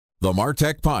The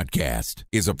MarTech Podcast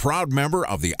is a proud member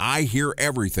of the I Hear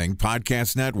Everything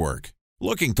Podcast Network.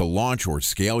 Looking to launch or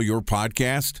scale your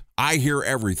podcast? I Hear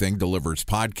Everything delivers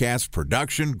podcast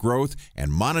production, growth,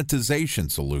 and monetization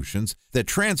solutions that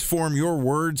transform your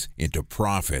words into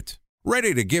profit.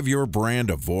 Ready to give your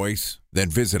brand a voice? Then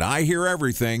visit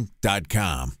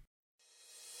iheareverything.com.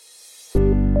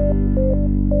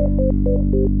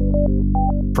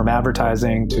 From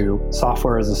advertising to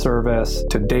software as a service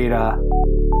to data.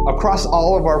 Across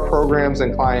all of our programs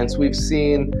and clients, we've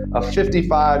seen a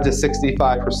 55 to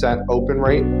 65% open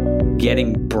rate.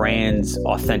 Getting brands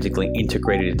authentically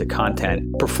integrated into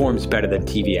content performs better than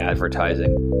TV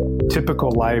advertising.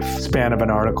 Typical lifespan of an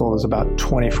article is about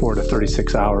 24 to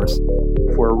 36 hours.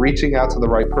 If we're reaching out to the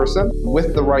right person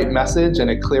with the right message and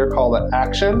a clear call to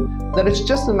action, then it's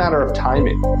just a matter of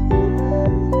timing.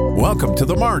 Welcome to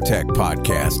the MarTech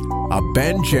Podcast, a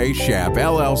Ben J. Schaap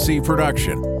LLC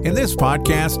production. In this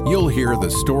podcast, you'll hear the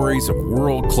stories of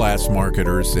world-class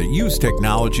marketers that use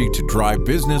technology to drive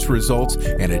business results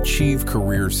and achieve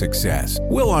career success.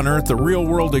 We'll unearth the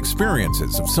real-world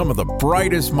experiences of some of the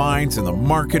brightest minds in the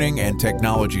marketing and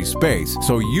technology space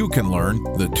so you can learn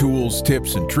the tools,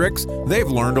 tips, and tricks they've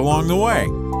learned along the way.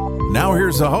 Now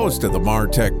here's the host of the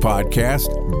MarTech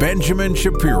Podcast, Benjamin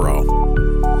Shapiro.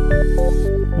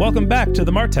 Welcome back to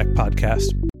the MarTech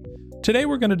Podcast. Today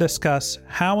we're going to discuss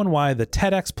how and why the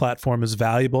TedX platform is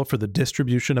valuable for the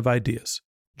distribution of ideas.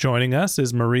 Joining us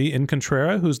is Marie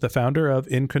Incontrera, who's the founder of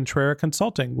Incontrera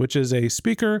Consulting, which is a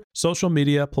speaker, social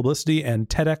media, publicity, and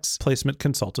TedX placement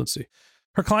consultancy.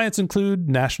 Her clients include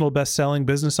national best-selling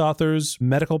business authors,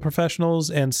 medical professionals,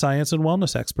 and science and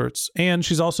wellness experts. And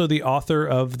she's also the author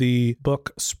of the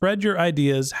book, Spread Your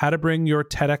Ideas, How to Bring Your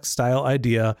TEDx-Style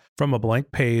Idea from a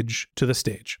Blank Page to the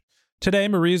Stage. Today,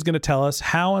 Marie is going to tell us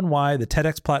how and why the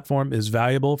TedX platform is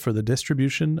valuable for the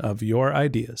distribution of your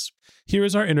ideas. Here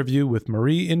is our interview with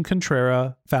Marie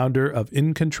Incontrera, founder of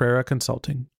Incontrera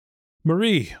Consulting.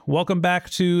 Marie, welcome back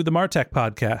to the MarTech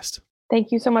Podcast.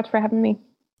 Thank you so much for having me.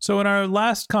 So in our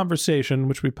last conversation,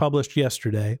 which we published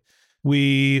yesterday,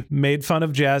 we made fun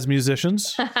of jazz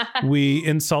musicians. We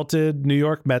insulted New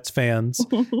York Mets fans.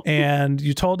 And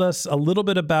you told us a little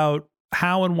bit about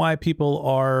how and why people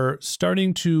are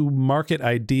starting to market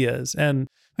ideas. And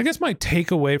I guess my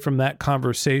takeaway from that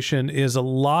conversation is a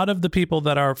lot of the people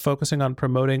that are focusing on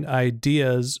promoting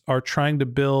ideas are trying to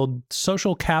build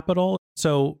social capital.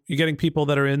 So you're getting people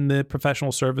that are in the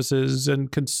professional services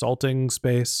and consulting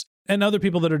space and other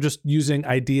people that are just using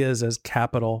ideas as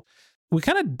capital. We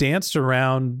kind of danced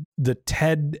around the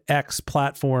TedX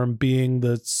platform being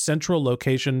the central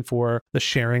location for the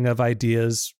sharing of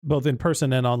ideas, both in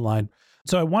person and online.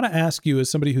 So I want to ask you,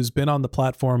 as somebody who's been on the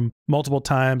platform multiple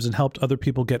times and helped other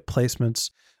people get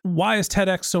placements, why is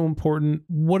TedX so important?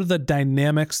 What are the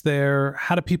dynamics there?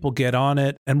 How do people get on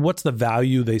it? And what's the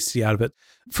value they see out of it?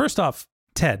 First off,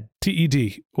 TED,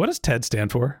 T-E-D. What does TED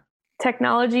stand for?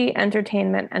 Technology,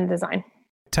 entertainment, and design.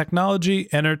 Technology,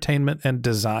 entertainment, and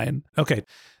design. Okay.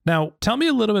 Now, tell me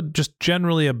a little bit just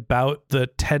generally about the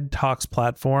TED Talks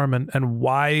platform and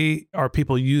why are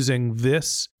people using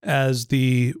this as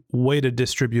the way to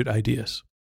distribute ideas?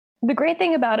 The great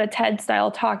thing about a TED style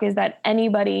talk is that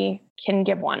anybody can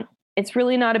give one. It's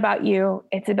really not about you.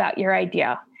 It's about your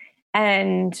idea.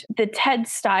 And the TED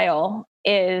style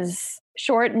is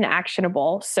short and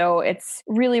actionable. So it's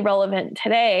really relevant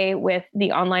today with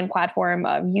the online platform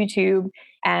of YouTube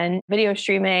and video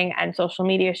streaming and social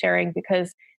media sharing,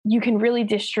 because you can really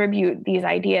distribute these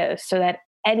ideas so that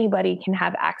anybody can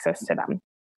have access to them.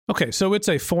 Okay, so it's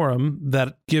a forum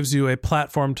that gives you a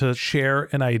platform to share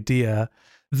an idea.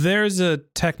 There's a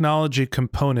technology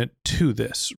component to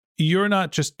this. You're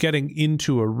not just getting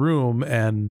into a room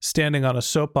and standing on a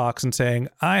soapbox and saying,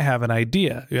 I have an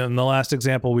idea. In the last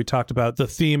example, we talked about the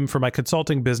theme for my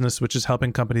consulting business, which is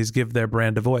helping companies give their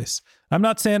brand a voice. I'm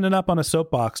not standing up on a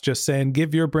soapbox just saying,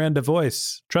 give your brand a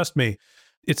voice. Trust me.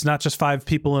 It's not just 5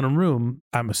 people in a room.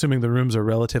 I'm assuming the rooms are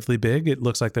relatively big. It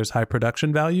looks like there's high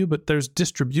production value, but there's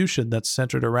distribution that's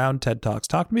centered around TED Talks.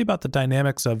 Talk to me about the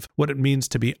dynamics of what it means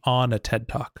to be on a TED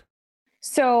Talk.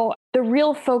 So the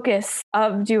real focus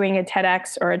of doing a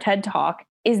TEDx or a TED Talk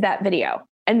is that video.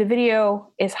 And the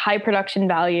video is high production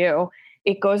value.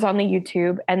 It goes on the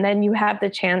YouTube, and then you have the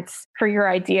chance for your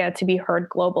idea to be heard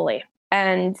globally.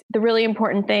 And the really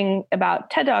important thing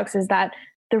about TED Talks is that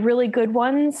the really good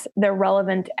ones, they're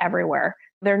relevant everywhere.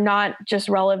 They're not just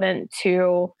relevant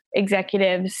to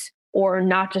executives or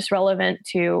not just relevant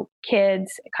to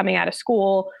kids coming out of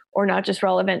school or not just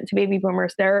relevant to baby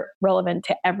boomers. They're relevant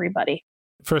to everybody.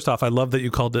 First off, I love that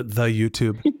you called it the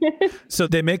YouTube. So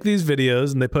they make these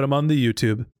videos and they put them on the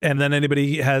YouTube, and then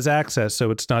anybody has access. So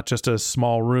it's not just a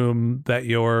small room that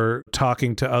you're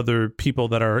talking to other people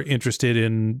that are interested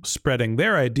in spreading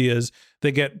their ideas.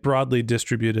 They get broadly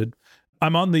distributed.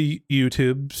 I'm on the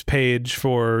YouTube page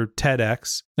for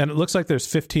TedX, and it looks like there's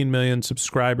 15 million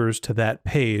subscribers to that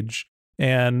page.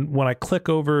 And when I click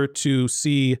over to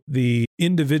see the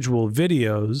individual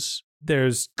videos,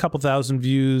 there's a couple thousand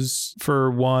views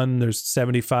for one. There's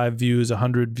 75 views,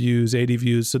 100 views, 80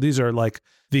 views. So these are like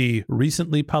the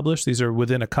recently published. These are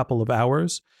within a couple of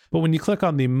hours. But when you click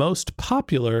on the most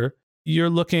popular,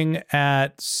 you're looking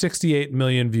at 68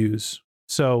 million views.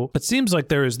 So it seems like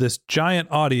there is this giant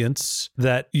audience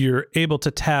that you're able to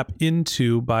tap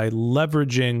into by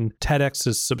leveraging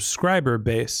TEDx's subscriber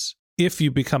base if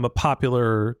you become a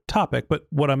popular topic. But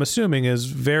what I'm assuming is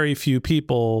very few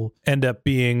people end up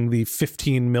being the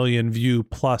 15 million view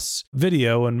plus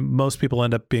video, and most people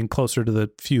end up being closer to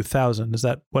the few thousand. Is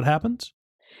that what happens?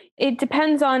 It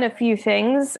depends on a few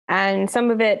things. And some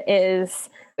of it is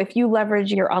if you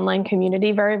leverage your online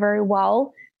community very, very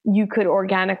well, you could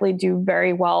organically do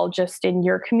very well just in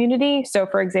your community. So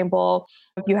for example,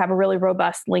 if you have a really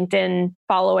robust LinkedIn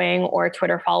following or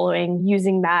Twitter following,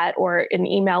 using that or an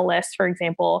email list, for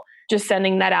example, just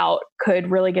sending that out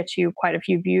could really get you quite a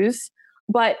few views.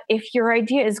 But if your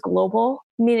idea is global,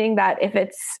 meaning that if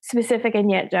it's specific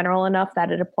and yet general enough that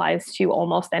it applies to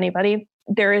almost anybody,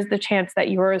 there is the chance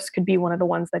that yours could be one of the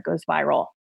ones that goes viral.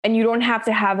 And you don't have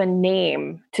to have a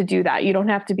name to do that. You don't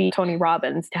have to be Tony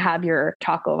Robbins to have your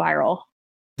talk go viral.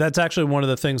 That's actually one of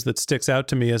the things that sticks out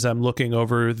to me as I'm looking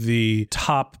over the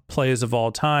top plays of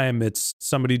all time. It's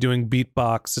somebody doing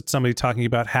beatbox. It's somebody talking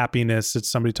about happiness.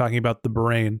 It's somebody talking about the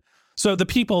brain. So the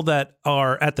people that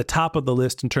are at the top of the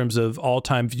list in terms of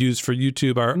all-time views for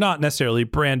YouTube are not necessarily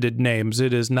branded names.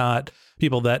 It is not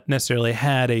people that necessarily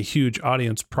had a huge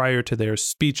audience prior to their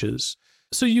speeches.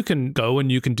 So you can go and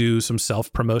you can do some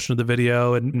self-promotion of the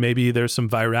video, and maybe there's some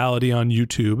virality on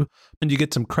YouTube, and you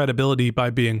get some credibility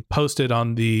by being posted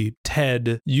on the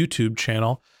TED YouTube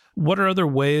channel. What are other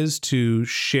ways to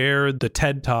share the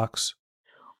TED Talks?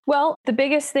 Well, the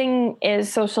biggest thing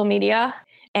is social media.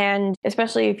 And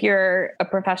especially if you're a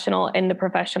professional in the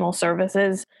professional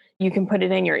services, you can put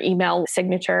it in your email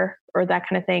signature or that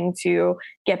kind of thing to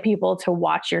get people to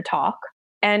watch your talk.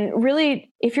 And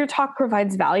really, if your talk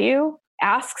provides value,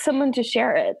 ask someone to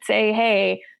share it. Say,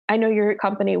 hey, I know your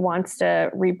company wants to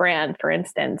rebrand, for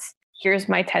instance. Here's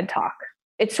my TED Talk.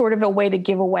 It's sort of a way to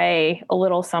give away a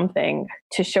little something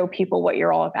to show people what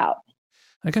you're all about.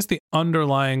 I guess the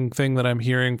underlying thing that I'm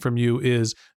hearing from you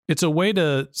is it's a way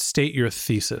to state your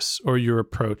thesis or your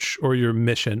approach or your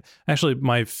mission. Actually,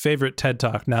 my favorite TED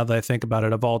Talk, now that I think about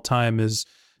it, of all time is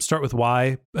Start With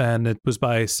Why, and it was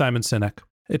by Simon Sinek.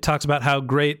 It talks about how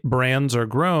great brands are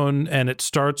grown, and it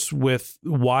starts with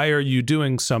why are you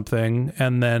doing something,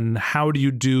 and then how do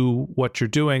you do what you're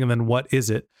doing, and then what is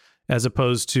it, as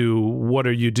opposed to what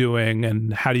are you doing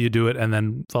and how do you do it, and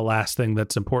then the last thing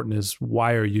that's important is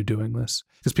why are you doing this?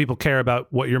 Because people care about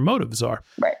what your motives are.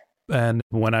 Right. And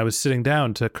when I was sitting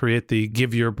down to create the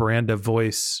Give Your Brand a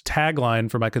Voice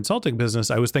tagline for my consulting business,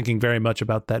 I was thinking very much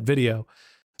about that video.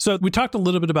 So we talked a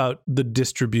little bit about the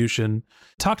distribution.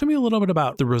 Talk to me a little bit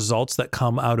about the results that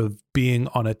come out of being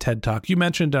on a TED Talk. You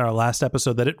mentioned in our last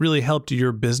episode that it really helped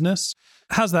your business.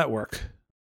 How's that work?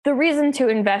 The reason to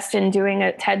invest in doing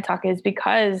a TED Talk is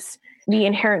because the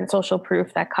inherent social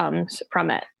proof that comes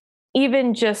from it.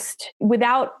 Even just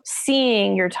without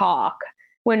seeing your talk,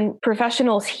 when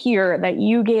professionals hear that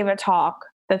you gave a talk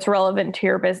that's relevant to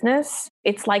your business,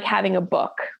 it's like having a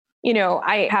book. You know,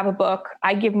 I have a book,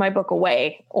 I give my book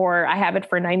away, or I have it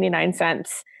for 99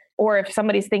 cents. Or if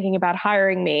somebody's thinking about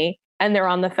hiring me and they're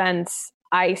on the fence,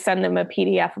 I send them a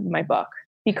PDF of my book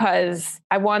because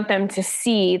I want them to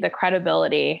see the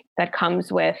credibility that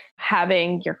comes with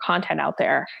having your content out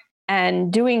there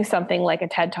and doing something like a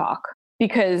TED Talk,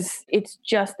 because it's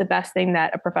just the best thing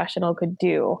that a professional could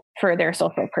do for their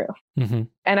social proof. Mm-hmm.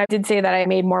 And I did say that I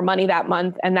made more money that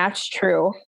month, and that's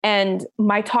true. And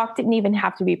my talk didn't even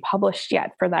have to be published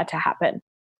yet for that to happen.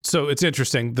 So it's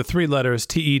interesting. The 3 letters,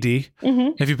 TED,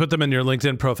 if you put them in your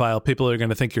LinkedIn profile, people are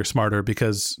going to think you're smarter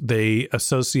because they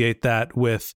associate that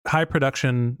with high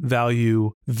production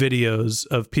value videos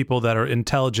of people that are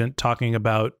intelligent talking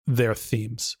about their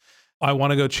themes. I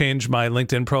want to go change my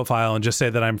LinkedIn profile and just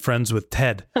say that I'm friends with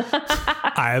Ted.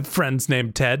 I have friends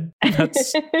named Ted.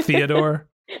 That's Theodore.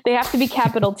 They have to be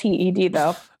capital TED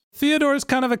though. Theodore's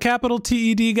kind of a capital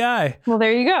TED guy. Well,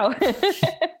 there you go.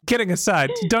 Kidding aside,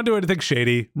 don't do anything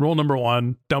shady. Rule number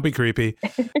 1, don't be creepy.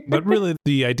 But really,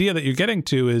 the idea that you're getting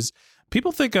to is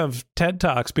People think of TED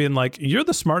Talks being like, you're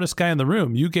the smartest guy in the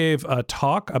room. You gave a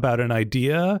talk about an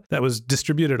idea that was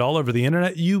distributed all over the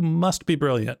internet. You must be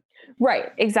brilliant.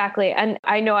 Right, exactly. And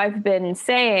I know I've been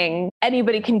saying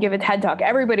anybody can give a TED Talk.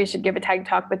 Everybody should give a TED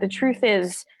Talk. But the truth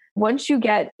is, once you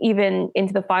get even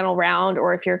into the final round,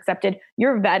 or if you're accepted,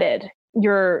 you're vetted.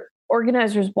 Your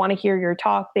organizers want to hear your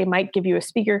talk. They might give you a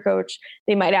speaker coach.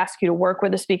 They might ask you to work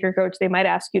with a speaker coach. They might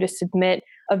ask you to submit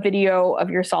a video of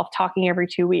yourself talking every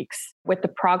 2 weeks with the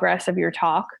progress of your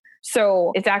talk.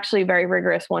 So it's actually very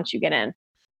rigorous once you get in.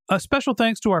 A special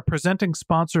thanks to our presenting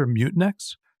sponsor,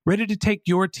 Mutinex. Ready to take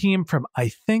your team from I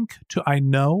think to I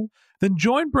know? Then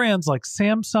join brands like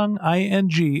Samsung,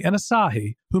 ING, and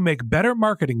Asahi who make better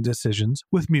marketing decisions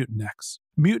with Mutinex.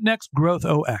 Mutinex Growth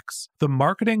OX, the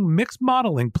marketing mix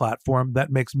modeling platform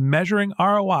that makes measuring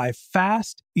ROI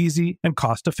fast, easy, and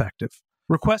cost-effective.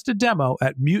 Request a demo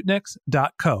at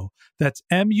mutinex.co. That's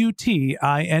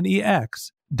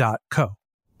MUTINEX.co.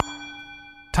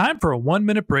 Time for a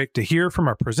 1-minute break to hear from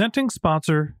our presenting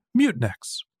sponsor,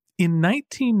 Mutinex. In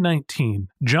 1919,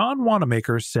 John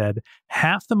Wanamaker said,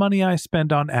 "Half the money I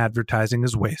spend on advertising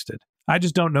is wasted. I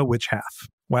just don't know which half."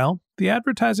 Well, the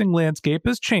advertising landscape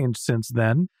has changed since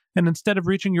then, and instead of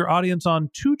reaching your audience on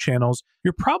 2 channels,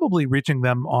 you're probably reaching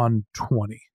them on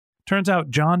 20. Turns out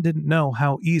John didn't know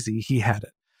how easy he had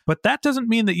it. But that doesn't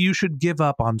mean that you should give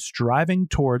up on striving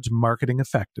towards marketing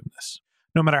effectiveness.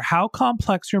 No matter how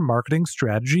complex your marketing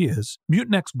strategy is,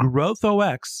 Mutinex Growth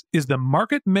OX is the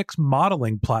market mix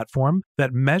modeling platform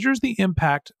that measures the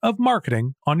impact of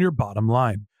marketing on your bottom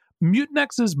line.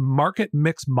 Mutinex's market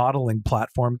mix modeling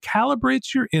platform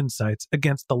calibrates your insights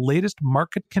against the latest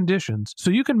market conditions so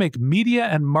you can make media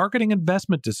and marketing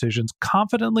investment decisions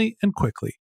confidently and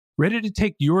quickly. Ready to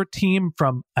take your team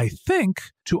from I think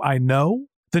to I know?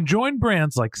 Then join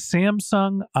brands like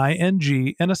Samsung,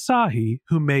 ING, and Asahi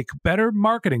who make better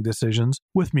marketing decisions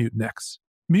with Mutinex.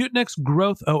 Mutinex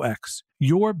Growth OX.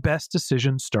 Your best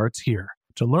decision starts here.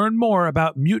 To learn more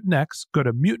about Mutinex, go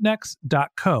to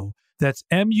mutinex.co. That's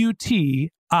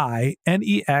MUTINEX.co.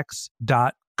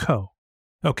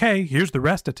 Okay, here's the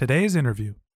rest of today's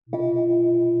interview.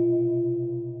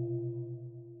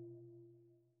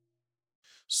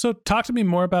 So talk to me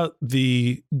more about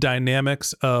the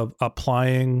dynamics of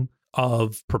applying,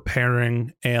 of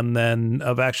preparing, and then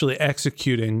of actually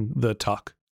executing the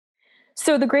talk.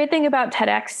 So the great thing about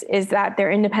TEDx is that they're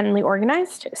independently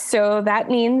organized. So that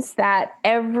means that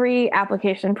every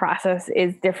application process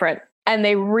is different and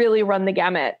they really run the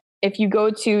gamut. If you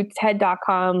go to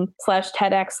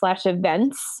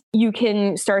ted.com/TEDx/events, you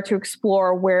can start to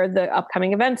explore where the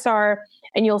upcoming events are.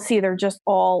 And you'll see they're just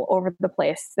all over the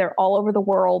place. They're all over the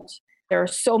world. There are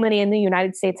so many in the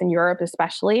United States and Europe,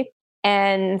 especially.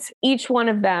 And each one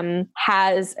of them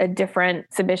has a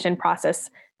different submission process.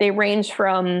 They range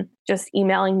from just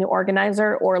emailing the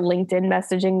organizer or LinkedIn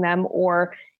messaging them,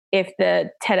 or if the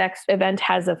TEDx event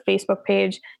has a Facebook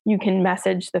page, you can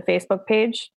message the Facebook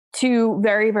page, to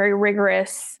very, very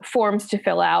rigorous forms to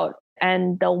fill out.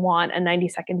 And they'll want a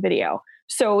 90-second video.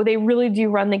 So they really do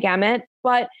run the gamut,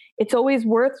 but it's always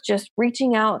worth just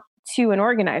reaching out to an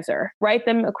organizer. Write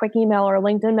them a quick email or a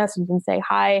LinkedIn message and say,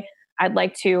 "Hi, I'd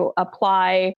like to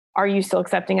apply. Are you still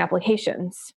accepting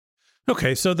applications?"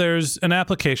 Okay, so there's an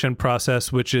application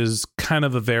process, which is kind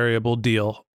of a variable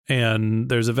deal. And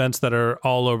there's events that are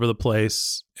all over the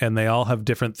place, and they all have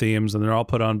different themes, and they're all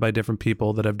put on by different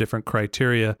people that have different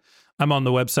criteria. I'm on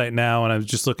the website now, and I was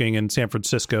just looking in San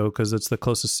Francisco because it's the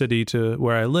closest city to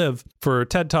where I live for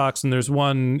TED Talks. And there's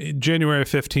one January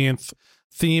 15th.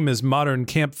 Theme is modern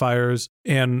campfires.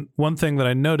 And one thing that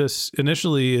I noticed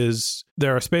initially is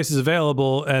there are spaces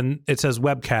available, and it says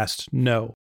webcast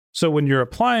no. So when you're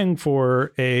applying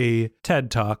for a TED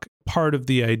Talk, part of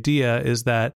the idea is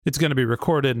that it's going to be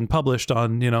recorded and published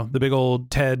on, the big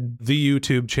old TED, the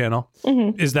YouTube channel.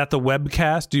 Mm-hmm. Is that the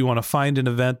webcast? Do you want to find an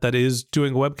event that is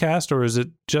doing a webcast, or is it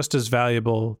just as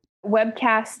valuable?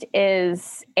 Webcast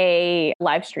is a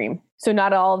live stream. So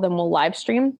not all of them will live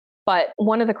stream, but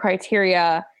one of the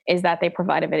criteria is that they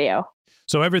provide a video.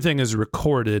 So everything is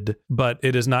recorded, but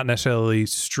it is not necessarily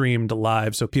streamed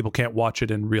live, so people can't watch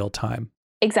it in real time.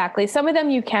 Exactly. Some of them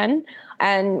you can.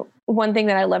 And one thing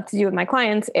that I love to do with my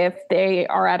clients, if they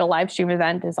are at a live stream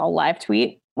event, is I'll live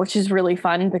tweet, which is really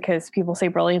fun because people say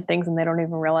brilliant things and they don't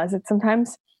even realize it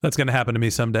sometimes. That's going to happen to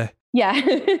me someday. Yeah,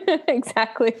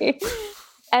 exactly.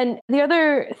 And the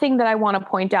other thing that I want to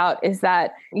point out is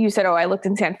that you said, I looked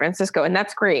in San Francisco, and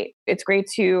that's great. It's great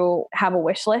to have a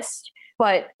wish list.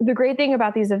 But the great thing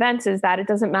about these events is that it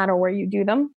doesn't matter where you do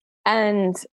them.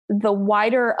 And the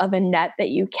wider of a net that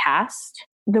you cast,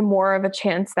 the more of a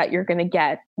chance that you're going to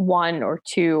get one or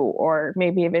two or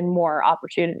maybe even more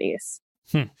opportunities.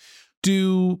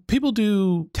 Do people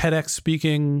do TEDx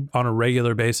speaking on a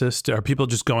regular basis? Are people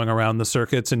just going around the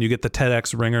circuits and you get the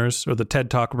TEDx ringers or the TED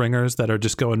Talk ringers that are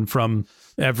just going from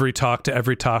every talk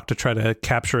to try to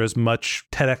capture as much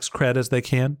TEDx cred as they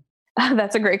can?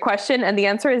 That's a great question. And the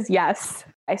answer is yes.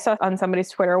 I saw on somebody's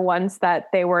Twitter once that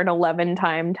they were an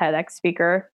 11-time TEDx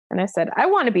speaker. And I said, I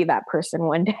want to be that person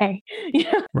one day.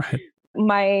 Right.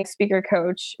 My speaker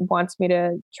coach wants me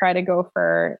to try to go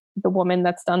for the woman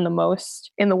that's done the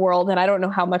most in the world. And I don't know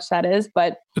how much that is,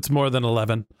 but it's more than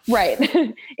 11. Right.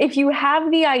 If you have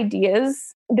the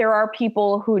ideas, there are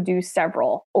people who do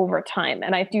several over time.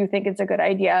 And I do think it's a good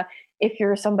idea if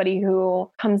you're somebody who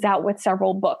comes out with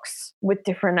several books with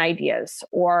different ideas,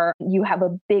 or you have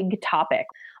a big topic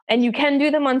and you can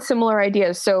do them on similar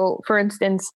ideas. So for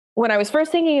instance, when I was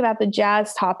first thinking about the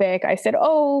jazz topic, I said,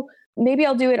 maybe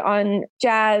I'll do it on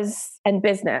jazz and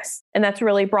business. And that's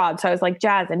really broad. So I was like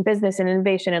jazz and business and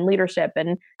innovation and leadership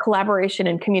and collaboration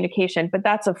and communication, but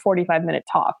that's a 45-minute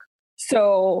talk.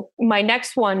 So my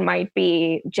next one might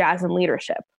be jazz and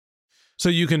leadership. So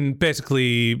you can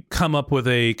basically come up with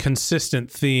a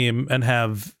consistent theme and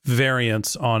have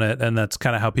variants on it. And that's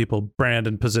kind of how people brand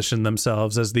and position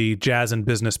themselves as the jazz and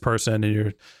business person, and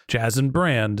your jazz and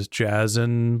brand, jazz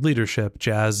and leadership,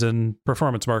 jazz and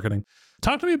performance marketing.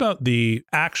 Talk to me about the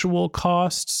actual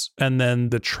costs and then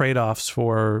the trade-offs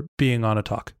for being on a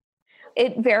talk.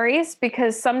 It varies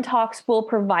because some talks will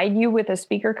provide you with a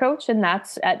speaker coach, and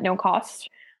that's at no cost.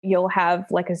 You'll have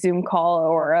like a Zoom call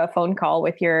or a phone call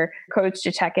with your coach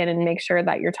to check in and make sure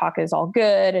that your talk is all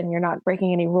good and you're not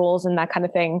breaking any rules and that kind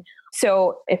of thing.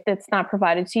 So if it's not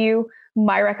provided to you,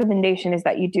 my recommendation is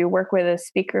that you do work with a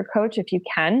speaker coach if you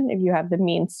can, if you have the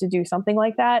means to do something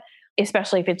like that,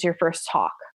 especially if it's your first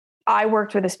talk. I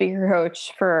worked with a speaker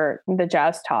coach for the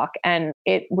jazz talk, and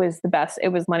it was the best. It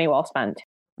was money well spent.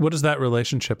 What does that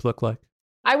relationship look like?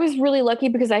 I was really lucky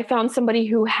because I found somebody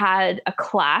who had a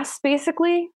class,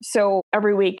 basically. So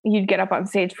every week you'd get up on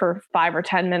stage for 5 or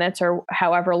 10 minutes or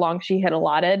however long she had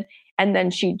allotted, and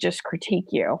then she'd just critique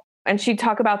you. And she'd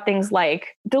talk about things like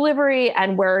delivery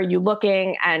and where are you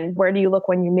looking and where do you look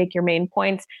when you make your main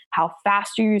points, how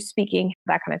fast are you speaking,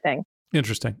 that kind of thing.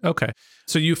 Interesting. Okay.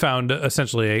 So you found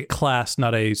essentially a class,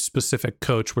 not a specific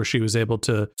coach, where she was able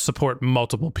to support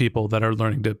multiple people that are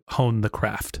learning to hone the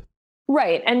craft.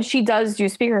 Right. And she does do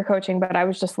speaker coaching, but I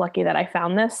was just lucky that I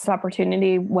found this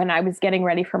opportunity when I was getting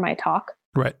ready for my talk.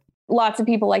 Right. Lots of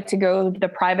people like to go the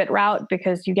private route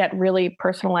because you get really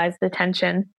personalized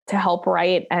attention to help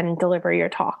write and deliver your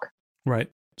talk. Right.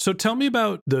 So tell me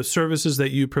about the services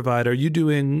that you provide. Are you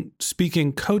doing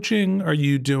speaking coaching? Are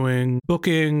you doing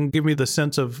booking? Give me the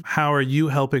sense of how are you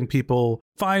helping people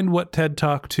find what TED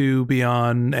Talk to be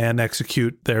on and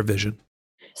execute their vision?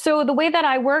 So the way that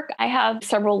I work, I have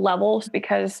several levels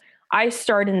because I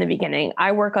start in the beginning.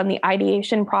 I work on the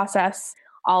ideation process.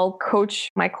 I'll coach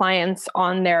my clients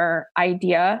on their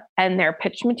idea and their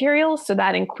pitch materials. So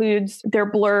that includes their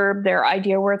blurb, their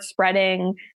idea worth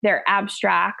spreading, their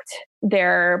abstract,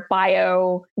 their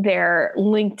bio, their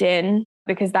LinkedIn,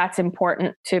 because that's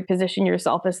important to position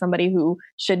yourself as somebody who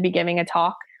should be giving a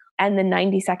talk, and the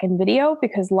 90-second video,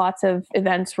 because lots of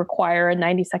events require a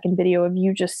 90-second video of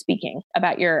you just speaking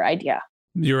about your idea.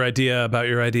 Your idea about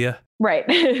your idea? Right,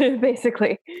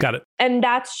 basically. Got it. And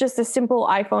that's just a simple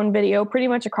iPhone video, pretty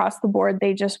much across the board.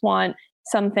 They just want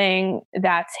something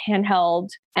that's handheld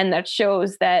and that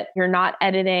shows that you're not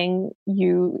editing,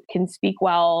 you can speak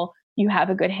well, you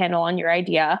have a good handle on your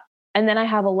idea. And then I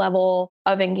have a level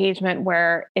of engagement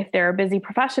where if they're a busy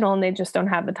professional and they just don't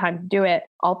have the time to do it,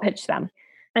 I'll pitch them.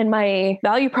 And my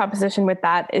value proposition with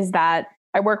that is that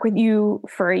I work with you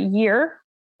for a year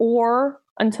or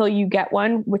until you get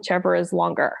one, whichever is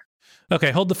longer.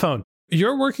 Okay, hold the phone.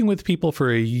 You're working with people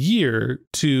for a year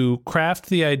to craft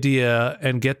the idea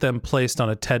and get them placed on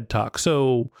a TED Talk.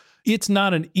 So it's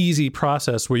not an easy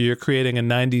process where you're creating a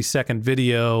 90-second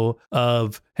video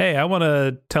of, hey, I want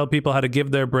to tell people how to give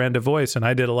their brand a voice. And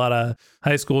I did a lot of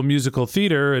high school musical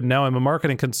theater, and now I'm a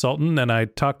marketing consultant, and I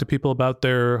talk to people about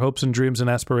their hopes and dreams and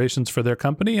aspirations for their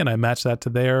company, and I match that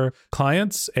to their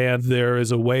clients. And there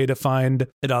is a way to find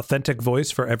an authentic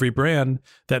voice for every brand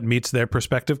that meets their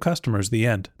prospective customers. The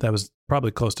end. That was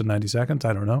probably close to 90 seconds.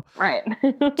 I don't know. Right.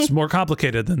 It's more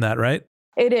complicated than that, right?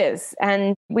 It is.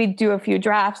 And we'd do a few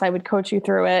drafts. I would coach you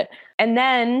through it. And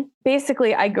then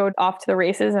basically I go off to the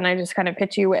races and I just kind of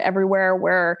pitch you everywhere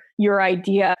where your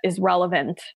idea is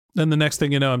relevant. Then the next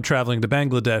thing you know, I'm traveling to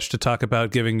Bangladesh to talk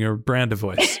about giving your brand a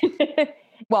voice.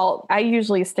 Well, I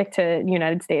usually stick to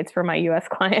United States for my US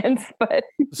clients, but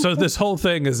So this whole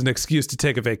thing is an excuse to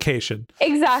take a vacation.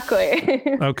 exactly.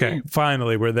 Okay,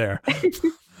 finally we're there.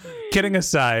 Kidding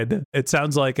aside, it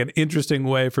sounds like an interesting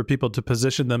way for people to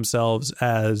position themselves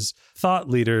as thought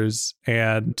leaders.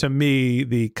 And to me,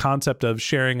 the concept of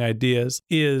sharing ideas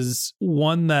is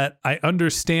one that I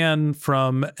understand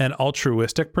from an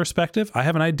altruistic perspective. I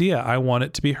have an idea. I want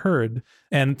it to be heard.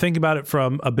 And think about it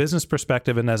from a business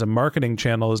perspective and as a marketing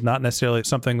channel is not necessarily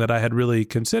something that I had really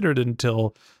considered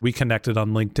until we connected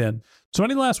on LinkedIn. So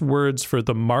any last words for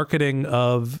the marketing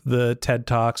of the TED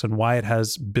Talks and why it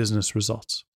has business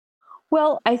results?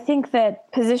 Well, I think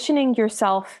that positioning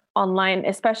yourself online,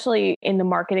 especially in the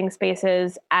marketing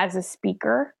spaces as a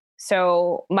speaker.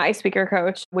 So my speaker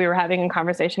coach, we were having a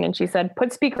conversation and she said,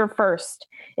 put speaker first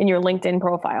in your LinkedIn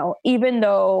profile, even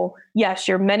though, yes,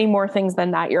 you're many more things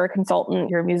than that. You're a consultant,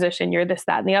 you're a musician, you're this,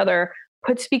 that, and the other.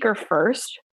 Put speaker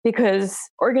first because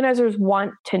organizers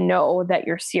want to know that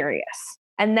you're serious.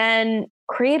 And then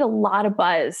create a lot of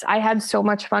buzz. I had so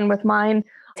much fun with mine.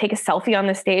 Take a selfie on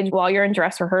the stage while you're in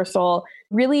dress rehearsal.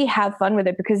 Really have fun with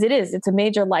it because it's a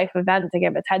major life event to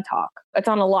give a TED Talk. It's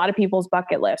on a lot of people's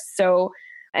bucket lists. So,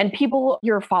 and people,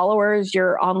 your followers,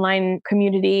 your online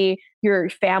community, your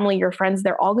family, your friends,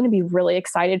 they're all going to be really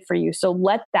excited for you. So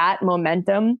let that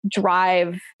momentum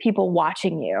drive people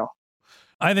watching you.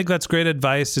 I think that's great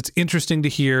advice. It's interesting to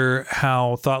hear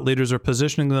how thought leaders are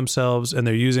positioning themselves and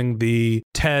they're using the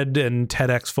TED and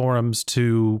TEDx forums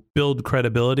to build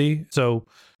credibility. So,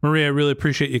 Marie, I really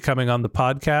appreciate you coming on the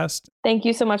podcast. Thank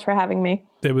you so much for having me.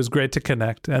 It was great to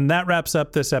connect. And that wraps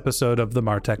up this episode of the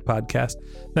MarTech podcast.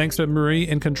 Thanks to Marie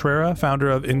Incontrera, founder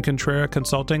of Incontrera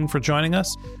Consulting, for joining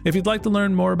us. If you'd like to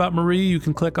learn more about Marie, you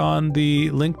can click on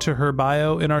the link to her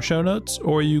bio in our show notes,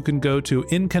 or you can go to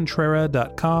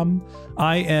incontrera.com,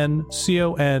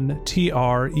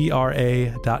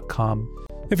 incontrera.com.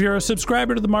 If you're a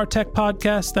subscriber to the MarTech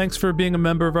podcast, thanks for being a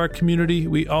member of our community.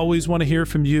 We always want to hear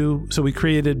from you. So we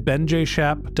created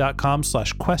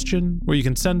benjshap.com/question, where you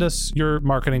can send us your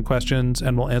marketing questions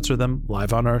and we'll answer them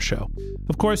live on our show.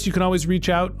 Of course, you can always reach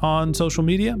out on social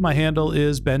media. My handle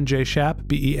is benjshap,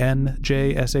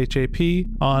 BENJSHAP,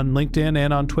 on LinkedIn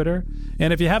and on Twitter.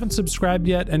 And if you haven't subscribed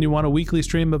yet and you want a weekly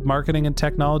stream of marketing and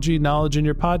technology knowledge in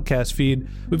your podcast feed,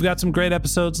 we've got some great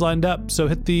episodes lined up. So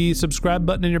hit the subscribe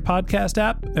button in your podcast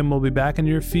app and we'll be back in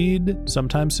your feed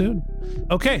sometime soon.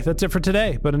 Okay, that's it for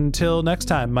today. But until next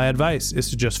time, my advice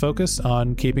is to just focus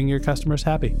on keeping your customers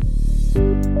happy.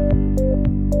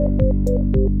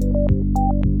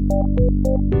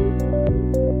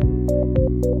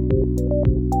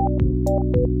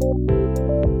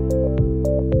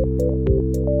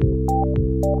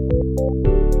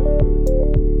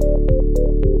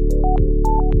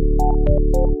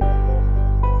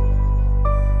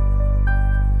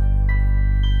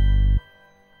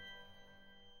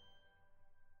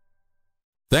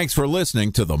 Thanks for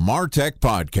listening to the MarTech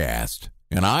Podcast,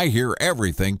 an I Hear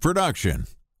Everything production.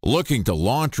 Looking to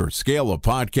launch or scale a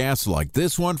podcast like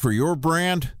this one for your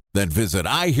brand? Then visit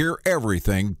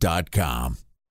iheareverything.com.